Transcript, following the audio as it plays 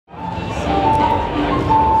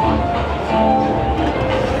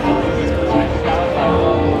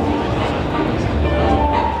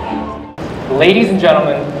Ladies and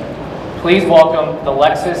gentlemen, please welcome the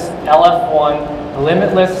Lexus LF-1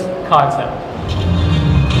 Limitless Concept.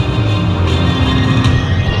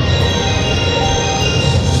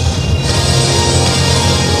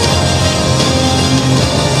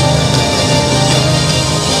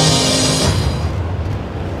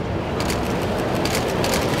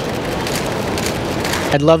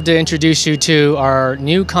 I'd love to introduce you to our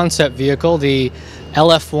new concept vehicle, the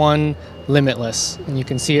LF-1 Limitless, and you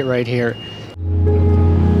can see it right here.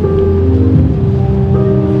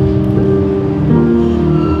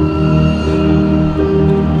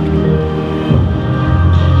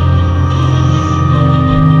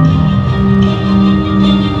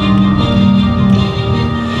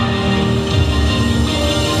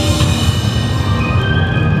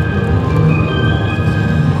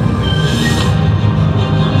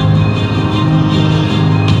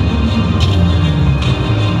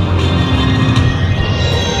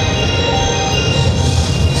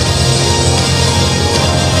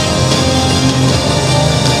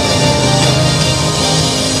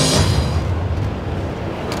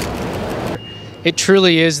 It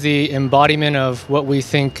truly is the embodiment of what we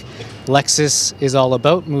think Lexus is all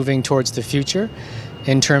about, moving towards the future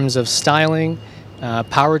in terms of styling,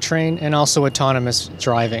 powertrain, and also autonomous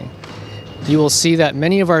driving. You will see that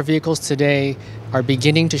many of our vehicles today are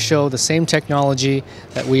beginning to show the same technology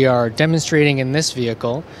that we are demonstrating in this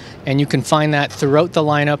vehicle, and you can find that throughout the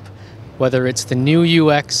lineup, whether it's the new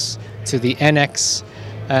UX to the NX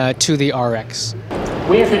to the RX.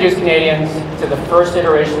 We introduced Canadians to the first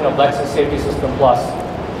iteration of Lexus Safety System Plus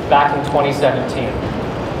back in 2017.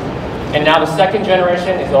 And now the second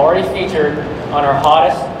generation is already featured on our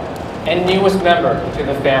hottest and newest member to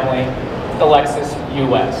the family, the Lexus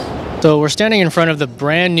UX. So we're standing in front of the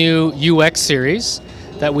brand new UX series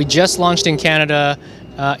that we just launched in Canada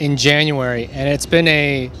in January, and it's been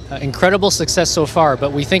an incredible success so far,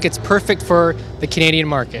 but we think it's perfect for the Canadian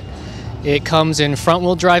market. It comes in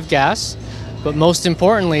front-wheel drive gas, but most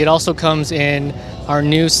importantly, it also comes in our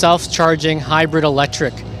new self-charging hybrid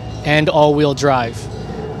electric and all-wheel drive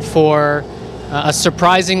for a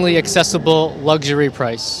surprisingly accessible luxury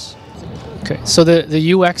price. Okay, so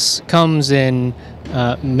the UX comes in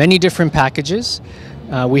many different packages.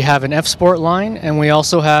 We have an F-Sport line, and we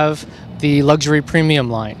also have the luxury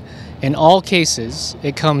premium line. In all cases,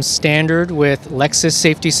 it comes standard with Lexus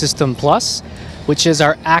Safety System Plus, which is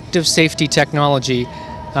our active safety technology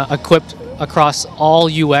equipped across all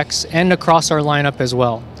UX and across our lineup as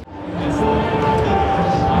well.